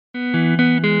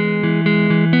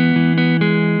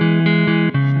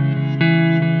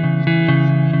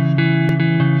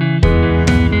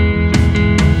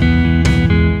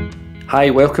Hi,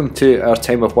 welcome to our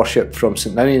time of worship from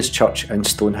St Ninian's Church in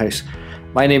Stonehouse.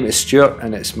 My name is Stuart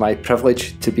and it's my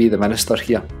privilege to be the minister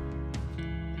here.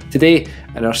 Today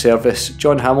in our service,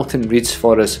 John Hamilton reads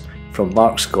for us from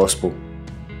Mark's Gospel.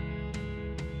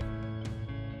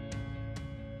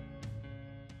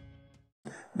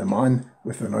 The man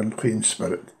with an unclean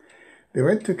spirit. They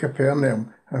went to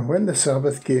Capernaum, and when the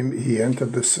Sabbath came, he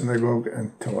entered the synagogue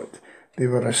and taught. They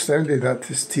were astounded at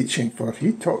his teaching, for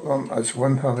he taught them as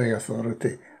one having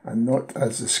authority, and not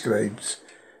as the scribes.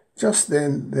 Just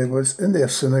then there was in their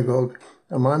synagogue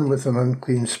a man with an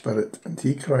unclean spirit, and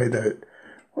he cried out,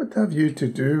 "What have you to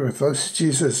do with us,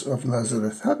 Jesus of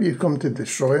Nazareth? Have you come to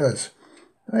destroy us?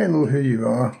 I know who you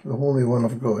are, the Holy One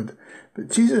of God." But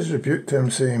Jesus rebuked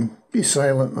him, saying, "Be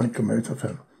silent and come out of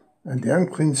him." And the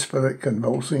unclean spirit,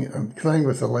 convulsing and crying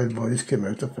with a loud voice, came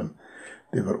out of him.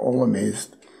 They were all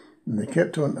amazed, and they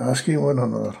kept on asking one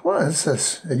another, "What is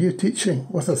this? Are you teaching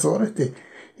with authority?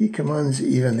 He commands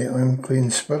even the unclean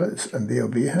spirits, and they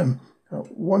obey him."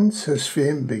 At once his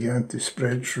fame began to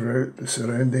spread throughout the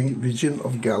surrounding region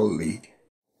of Galilee.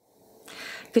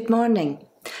 Good morning.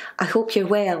 I hope you're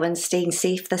well and staying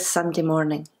safe this Sunday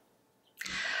morning.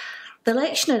 The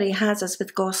lectionary has us with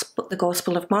the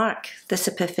Gospel of Mark this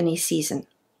Epiphany season.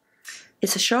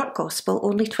 It's a short Gospel,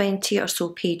 only 20 or so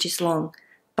pages long,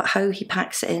 but how he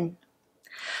packs it in.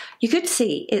 You could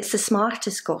say it's the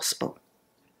smartest Gospel.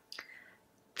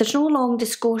 There's no long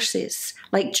discourses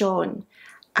like John,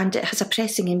 and it has a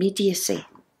pressing immediacy.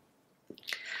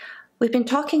 We've been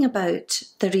talking about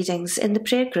the readings in the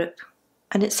prayer group,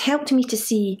 and it's helped me to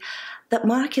see that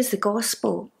Mark is the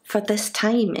Gospel for this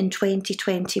time in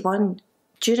 2021,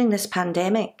 during this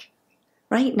pandemic,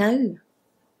 right now.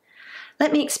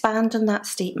 Let me expand on that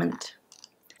statement.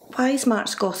 Why is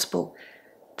Mark's Gospel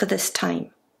for this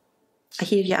time? I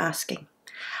hear you asking.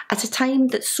 At a time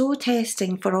that's so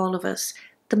testing for all of us,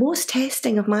 the most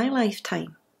testing of my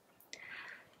lifetime.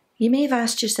 You may have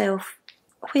asked yourself,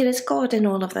 where is God in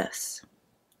all of this?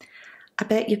 I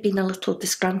bet you've been a little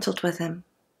disgruntled with him.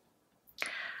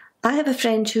 I have a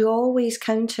friend who always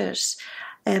counters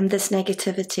this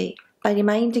negativity by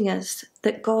reminding us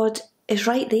that God is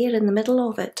right there in the middle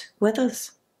of it with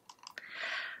us.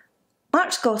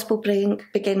 Mark's Gospel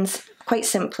begins quite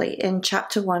simply in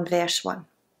chapter 1, verse 1.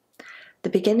 The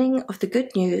beginning of the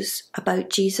good news about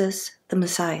Jesus the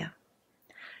Messiah.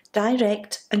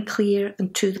 Direct and clear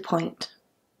and to the point.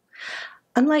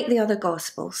 Unlike the other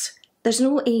Gospels, there's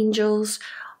no angels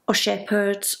or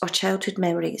shepherds or childhood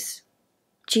memories.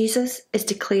 Jesus is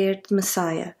declared the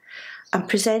Messiah and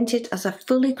presented as a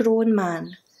fully grown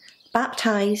man,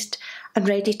 baptised and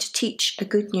ready to teach a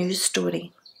good news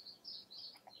story.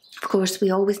 Of course, we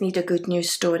always need a good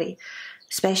news story,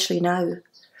 especially now.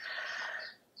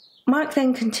 Mark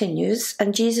then continues,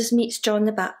 and Jesus meets John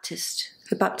the Baptist,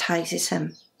 who baptises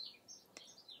him.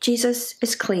 Jesus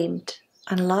is claimed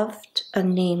and loved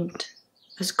and named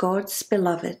as God's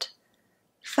beloved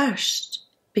first,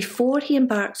 before he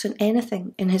embarks on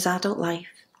anything in his adult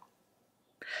life.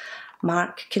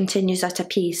 Mark continues at a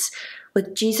pace,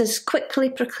 with Jesus quickly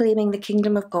proclaiming the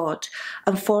kingdom of God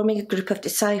and forming a group of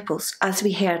disciples, as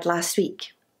we heard last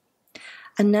week,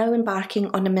 and now embarking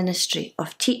on a ministry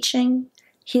of teaching,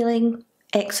 healing,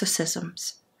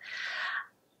 exorcisms.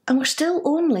 And we're still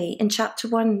only in chapter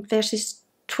 1, verses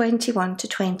 21 to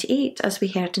 28, as we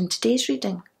heard in today's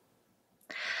reading.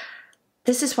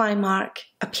 This is why Mark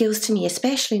appeals to me,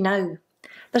 especially now.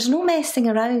 There's no messing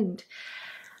around.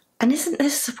 And isn't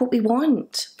this what we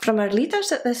want from our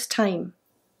leaders at this time?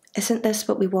 Isn't this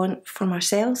what we want from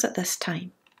ourselves at this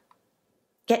time?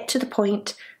 Get to the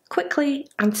point quickly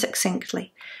and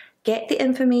succinctly. Get the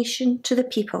information to the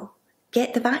people.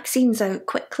 Get the vaccines out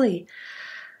quickly.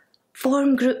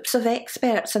 Form groups of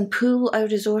experts and pool our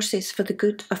resources for the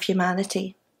good of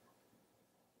humanity.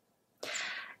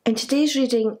 In today's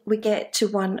reading, we get to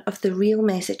one of the real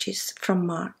messages from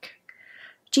Mark.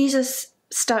 Jesus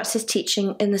starts his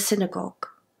teaching in the synagogue,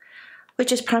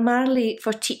 which is primarily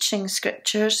for teaching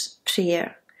scriptures,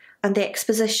 prayer, and the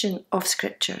exposition of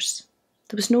scriptures.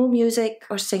 There was no music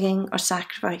or singing or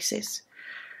sacrifices.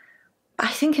 I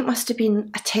think it must have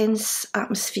been a tense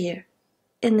atmosphere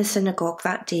in the synagogue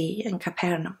that day in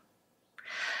Capernaum.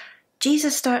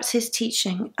 Jesus starts his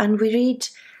teaching, and we read,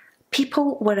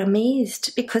 people were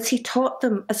amazed because he taught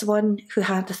them as one who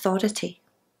had authority.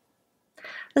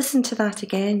 Listen to that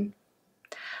again.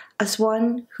 As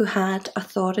one who had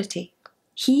authority.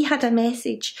 He had a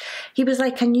message. He was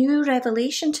like a new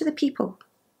revelation to the people.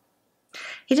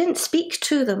 He didn't speak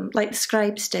to them like the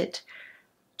scribes did.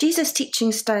 Jesus'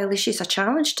 teaching style issues a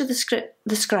challenge to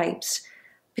the scribes,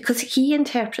 because he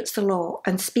interprets the law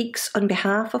and speaks on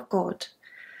behalf of God,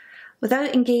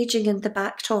 without engaging in the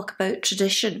backtalk about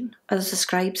tradition as the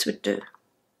scribes would do.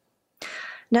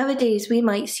 Nowadays, we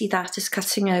might see that as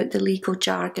cutting out the legal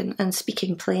jargon and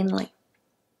speaking plainly.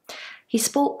 He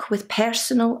spoke with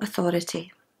personal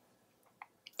authority.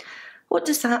 What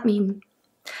does that mean?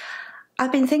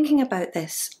 I've been thinking about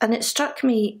this, and it struck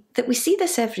me that we see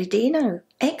this every day now.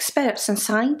 Experts and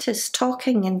scientists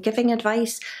talking and giving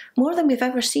advice more than we've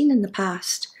ever seen in the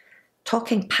past,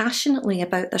 talking passionately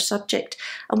about their subject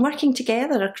and working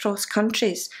together across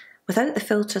countries without the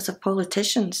filters of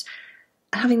politicians,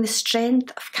 and having the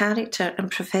strength of character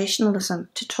and professionalism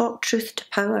to talk truth to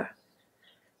power,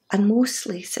 and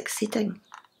mostly succeeding.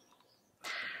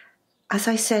 As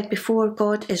I said before,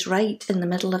 God is right in the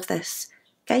middle of this,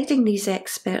 guiding these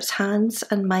experts' hands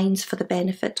and minds for the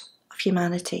benefit of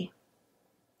humanity.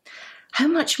 How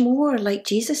much more like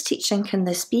Jesus' teaching can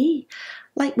this be,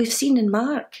 like we've seen in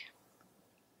Mark?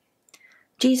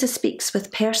 Jesus speaks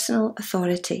with personal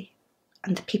authority,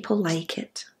 and the people like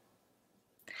it.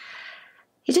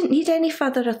 He didn't need any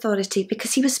further authority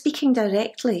because he was speaking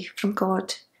directly from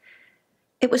God.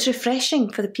 It was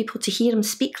refreshing for the people to hear him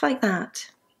speak like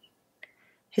that.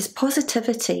 His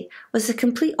positivity was the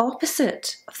complete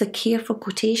opposite of the careful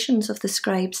quotations of the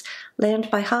scribes learned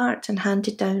by heart and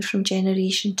handed down from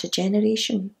generation to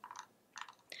generation.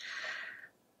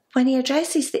 When he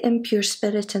addresses the impure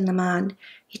spirit in the man,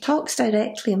 he talks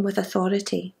directly and with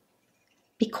authority.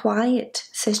 "Be quiet,"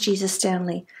 says Jesus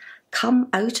sternly. "Come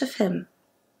out of him."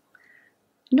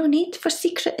 No need for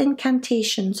secret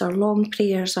incantations or long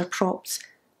prayers or props,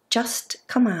 just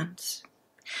commands.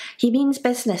 He means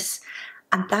business,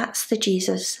 and that's the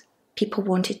Jesus people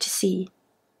wanted to see.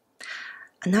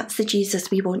 And that's the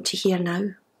Jesus we want to hear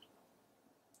now.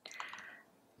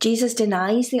 Jesus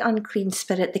denies the unclean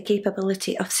spirit the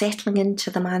capability of settling into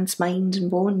the man's mind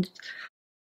and bones,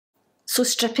 so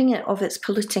stripping it of its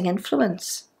polluting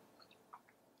influence.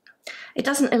 It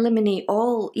doesn't eliminate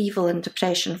all evil and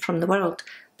depression from the world,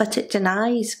 but it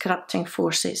denies corrupting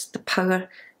forces the power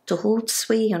to hold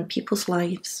sway on people's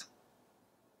lives.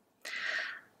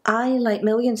 I, like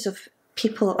millions of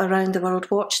people around the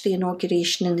world, watched the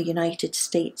inauguration in the United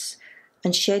States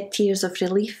and shed tears of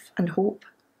relief and hope.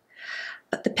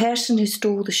 But the person who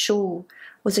stole the show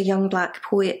was a young black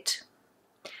poet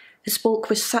who spoke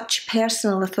with such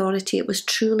personal authority it was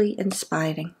truly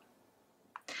inspiring.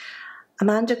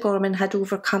 Amanda Gorman had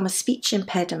overcome a speech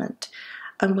impediment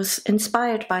and was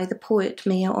inspired by the poet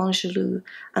Maya Angelou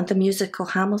and the musical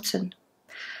Hamilton.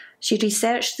 She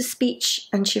researched the speech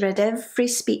and she read every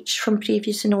speech from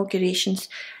previous inaugurations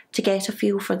to get a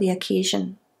feel for the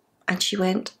occasion, and she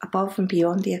went above and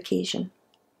beyond the occasion.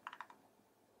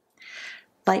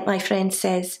 Like my friend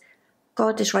says,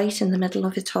 God is right in the middle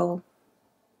of it all.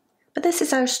 But this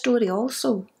is our story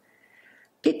also.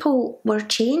 People were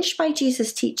changed by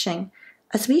Jesus' teaching,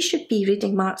 as we should be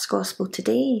reading Mark's Gospel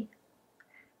today.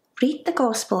 Read the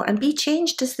Gospel and be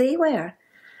changed as they were.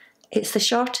 It's the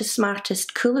shortest,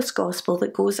 smartest, coolest Gospel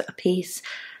that goes at a pace,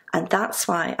 and that's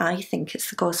why I think it's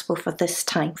the Gospel for this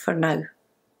time, for now.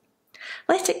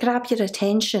 Let it grab your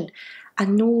attention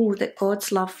and know that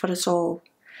God's love for us all.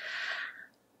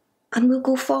 And we'll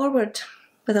go forward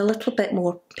with a little bit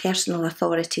more personal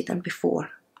authority than before.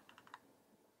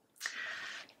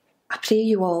 I pray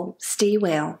you all stay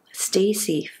well, stay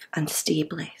safe, and stay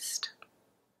blessed.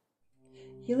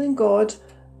 Healing God,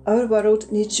 our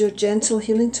world needs your gentle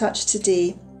healing touch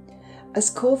today.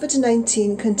 As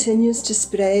COVID-19 continues to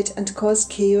spread and cause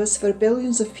chaos for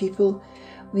billions of people,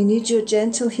 we need your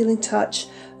gentle healing touch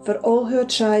for all who are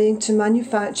trying to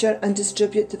manufacture and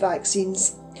distribute the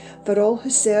vaccines, for all who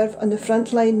serve on the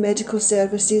frontline medical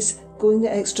services going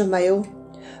the extra mile,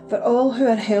 for all who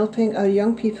are helping our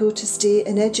young people to stay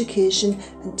in education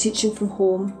and teaching from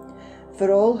home,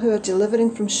 for all who are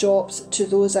delivering from shops to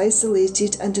those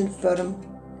isolated and infirm.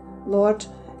 Lord,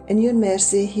 in your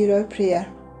mercy, hear our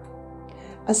prayer.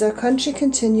 As our country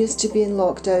continues to be in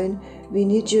lockdown, we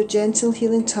need your gentle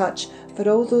healing touch for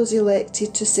all those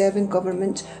elected to serve in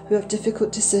government who have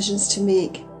difficult decisions to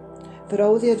make, for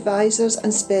all the advisors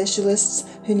and specialists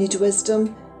who need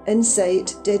wisdom,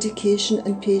 insight, dedication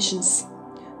and patience,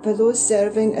 for those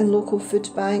serving in local food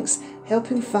banks,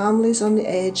 helping families on the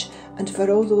edge, and for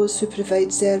all those who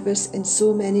provide service in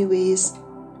so many ways.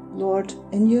 Lord,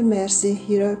 in your mercy,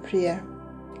 hear our prayer.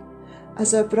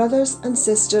 As our brothers and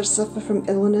sisters suffer from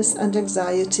illness and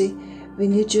anxiety, we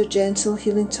need your gentle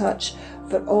healing touch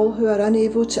for all who are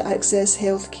unable to access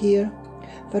health care,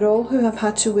 for all who have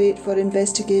had to wait for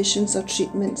investigations or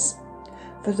treatments,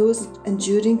 for those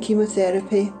enduring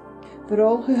chemotherapy, for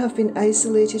all who have been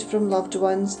isolated from loved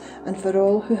ones, and for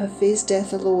all who have faced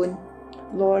death alone.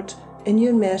 Lord, in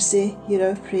your mercy, hear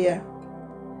our prayer.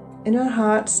 In our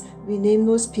hearts, we name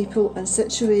those people and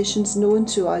situations known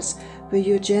to us where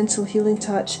your gentle healing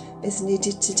touch is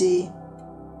needed today.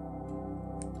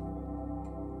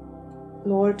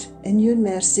 Lord, in your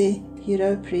mercy, hear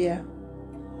our prayer.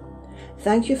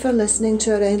 Thank you for listening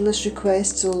to our endless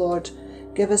requests, O Lord.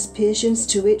 Give us patience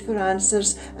to wait for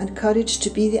answers and courage to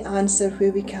be the answer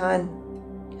where we can.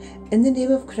 In the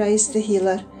name of Christ the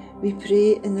Healer, we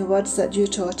pray in the words that you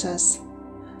taught us.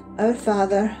 Our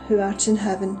Father, who art in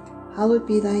heaven, hallowed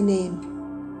be thy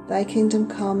name. Thy kingdom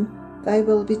come, thy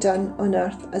will be done on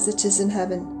earth as it is in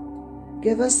heaven.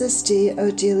 Give us this day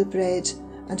our daily bread,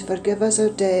 and forgive us our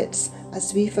debts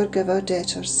as we forgive our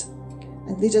debtors.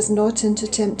 And lead us not into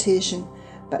temptation,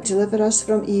 but deliver us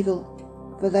from evil.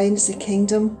 For thine is the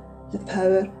kingdom, the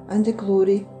power, and the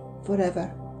glory,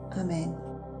 forever. Amen.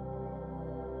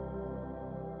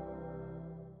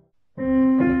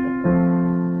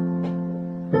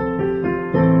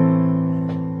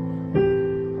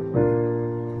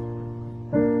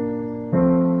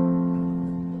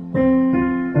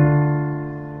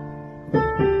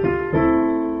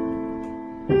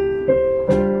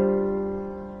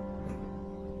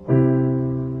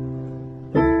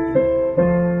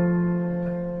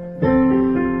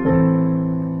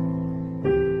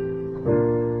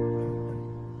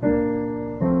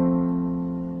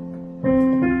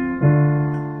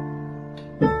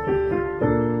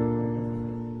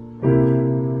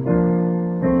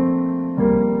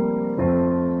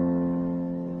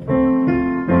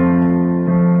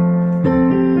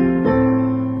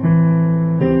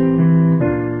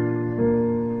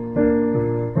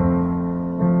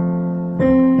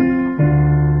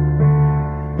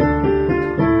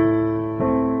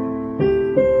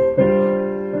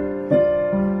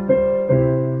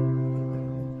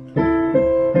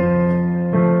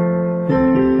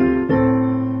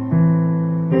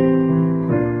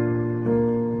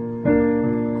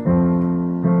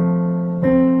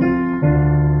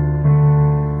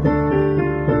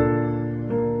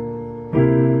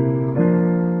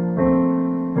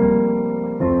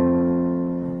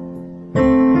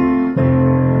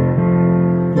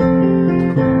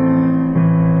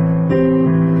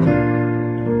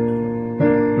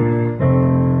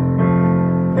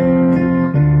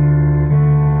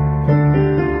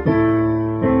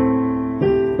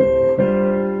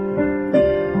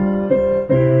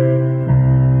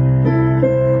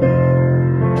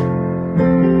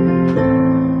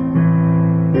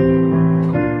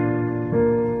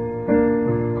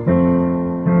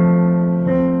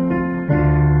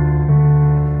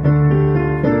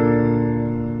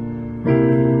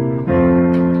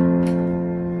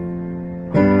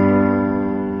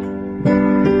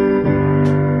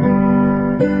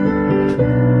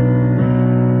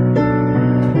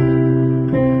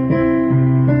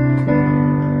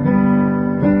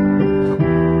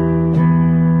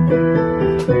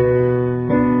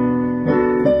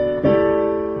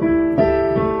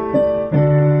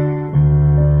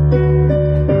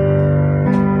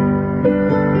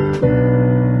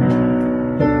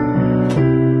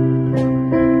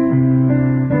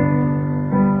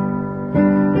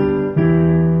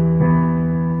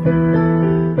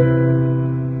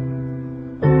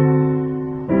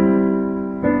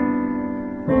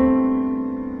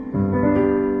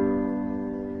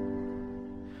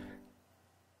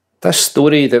 This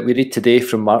story that we read today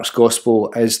from Mark's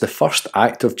Gospel is the first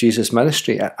act of Jesus'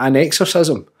 ministry, an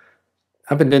exorcism.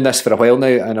 I've been doing this for a while now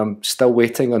and I'm still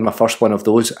waiting on my first one of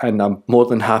those, and I'm more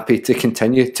than happy to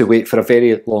continue to wait for a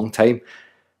very long time.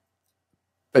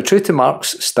 But true to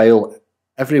Mark's style,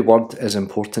 every word is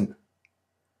important.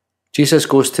 Jesus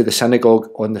goes to the synagogue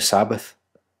on the Sabbath.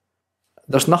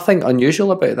 There's nothing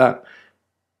unusual about that,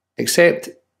 except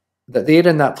that there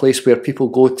in that place where people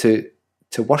go to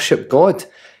worship God,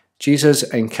 Jesus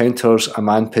encounters a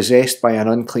man possessed by an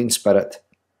unclean spirit.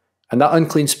 And that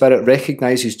unclean spirit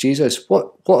recognises Jesus.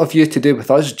 What have you to do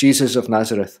with us, Jesus of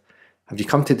Nazareth? Have you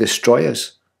come to destroy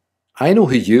us? I know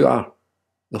who you are,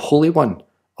 the Holy One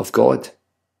of God.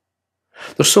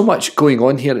 There's so much going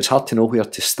on here, it's hard to know where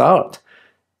to start.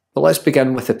 But let's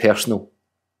begin with the personal.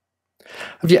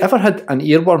 Have you ever had an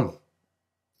earworm?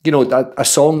 You know, a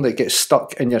song that gets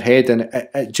stuck in your head and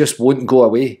it just won't go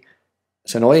away.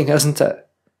 It's annoying, isn't it?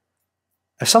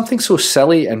 If something so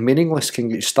silly and meaningless can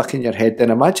get stuck in your head, then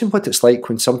imagine what it's like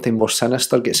when something more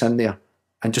sinister gets in there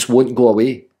and just won't go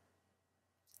away.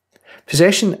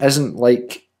 Possession isn't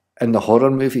like in the horror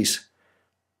movies.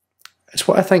 It's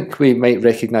what I think we might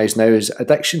recognise now as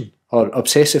addiction or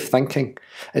obsessive thinking.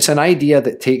 It's an idea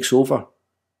that takes over.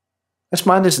 This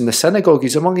man is in the synagogue,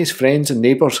 he's among his friends and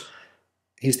neighbours.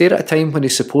 He's there at a time when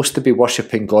he's supposed to be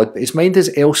worshipping God, but his mind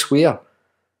is elsewhere,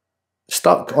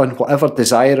 stuck on whatever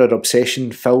desire or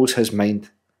obsession fills his mind.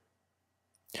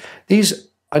 These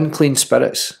unclean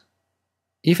spirits,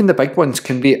 even the big ones,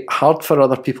 can be hard for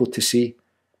other people to see.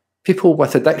 People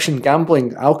with addiction,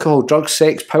 gambling, alcohol, drugs,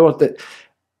 sex, power, that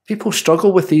people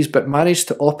struggle with these but manage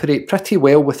to operate pretty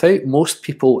well without most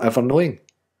people ever knowing.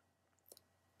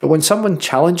 But when someone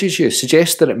challenges you,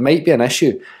 suggests that it might be an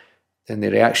issue, then the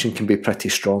reaction can be pretty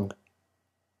strong.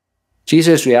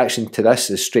 Jesus' reaction to this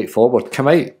is straightforward. Come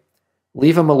out.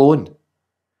 Leave him alone.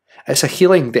 It's a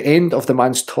healing, the end of the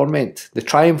man's torment, the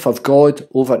triumph of God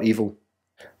over evil.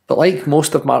 But like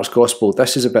most of Mark's Gospel,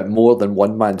 this is a bit more than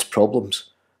one man's problems.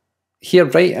 Here,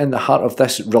 right in the heart of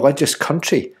this religious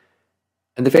country,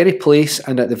 in the very place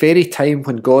and at the very time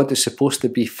when God is supposed to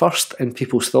be first in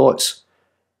people's thoughts,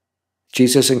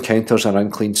 Jesus encounters an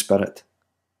unclean spirit.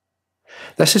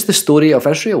 This is the story of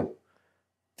Israel.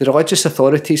 The religious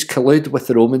authorities collude with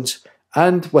the Romans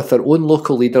and with their own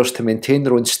local leaders to maintain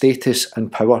their own status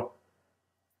and power.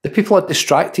 The people are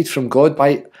distracted from God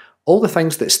by all the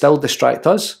things that still distract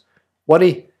us: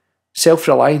 worry,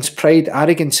 self-reliance, pride,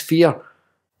 arrogance, fear.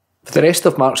 For the rest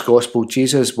of Mark's Gospel,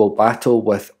 Jesus will battle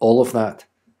with all of that.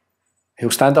 He'll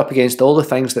stand up against all the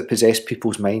things that possess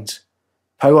people's minds: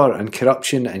 power and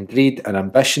corruption and greed and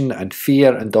ambition and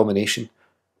fear and domination.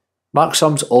 Mark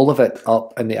sums all of it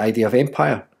up in the idea of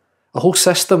empire, a whole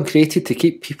system created to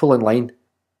keep people in line,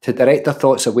 to direct their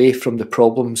thoughts away from the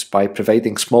problems by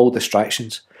providing small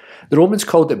distractions. The Romans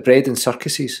called it bread and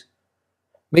circuses.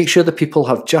 Make sure the people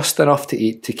have just enough to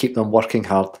eat to keep them working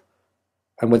hard.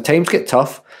 And when times get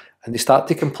tough and they start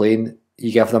to complain,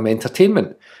 you give them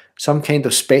entertainment, some kind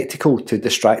of spectacle to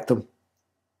distract them.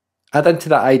 Add into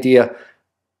that idea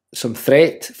some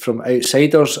threat from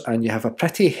outsiders and you have a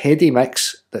pretty heady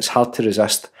mix that's hard to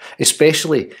resist,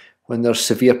 especially when there's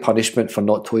severe punishment for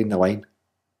not toeing the line.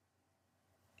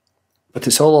 But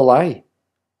it's all a lie.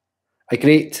 A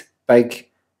great big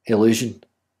illusion.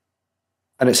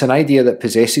 And it's an idea that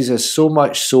possesses us so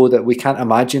much so that we can't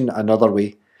imagine another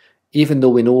way, even though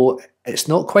we know it's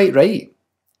not quite right.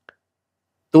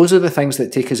 Those are the things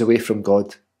that take us away from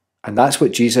God, and that's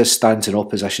what Jesus stands in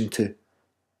opposition to.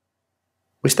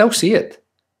 We still see it.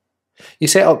 You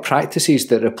set up practices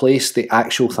that replace the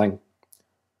actual thing.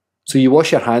 So you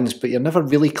wash your hands, but you're never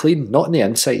really clean, not on the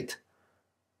inside.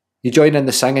 You join in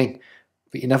the singing,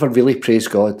 but you never really praise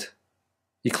God.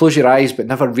 You close your eyes, but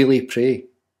never really pray.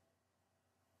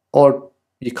 Or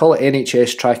you call it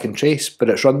NHS track and trace, but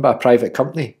it's run by a private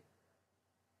company.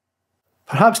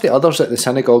 Perhaps the others at the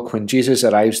synagogue when Jesus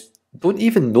arrives don't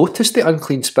even notice the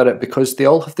unclean spirit because they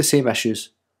all have the same issues.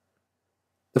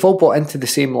 They've all bought into the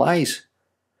same lies.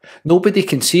 Nobody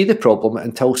can see the problem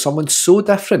until someone so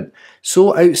different,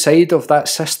 so outside of that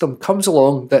system comes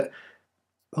along that,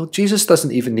 well, Jesus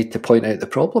doesn't even need to point out the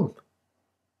problem.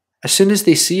 As soon as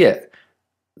they see it,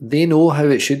 they know how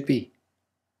it should be.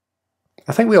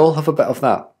 I think we all have a bit of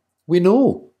that. We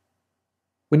know.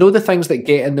 We know the things that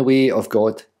get in the way of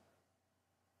God.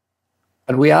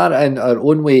 And we are in our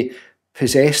own way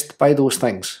possessed by those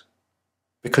things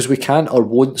because we can't or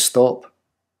won't stop.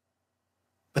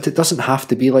 But it doesn't have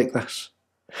to be like this.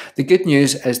 The good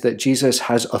news is that Jesus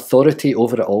has authority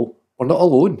over it all. We're not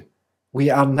alone. We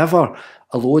are never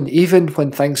alone, even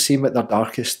when things seem at their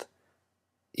darkest.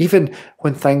 Even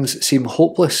when things seem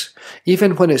hopeless.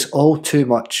 Even when it's all too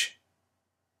much.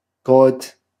 God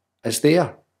is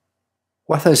there.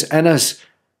 With us, in us,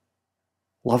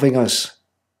 loving us.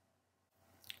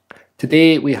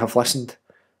 Today we have listened.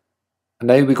 And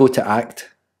now we go to act.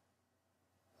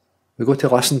 We go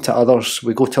to listen to others.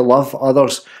 We go to love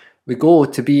others. We go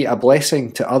to be a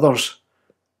blessing to others.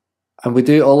 And we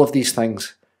do all of these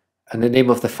things in the name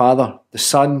of the Father, the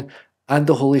Son, and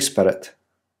the Holy Spirit.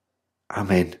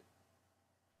 Amen.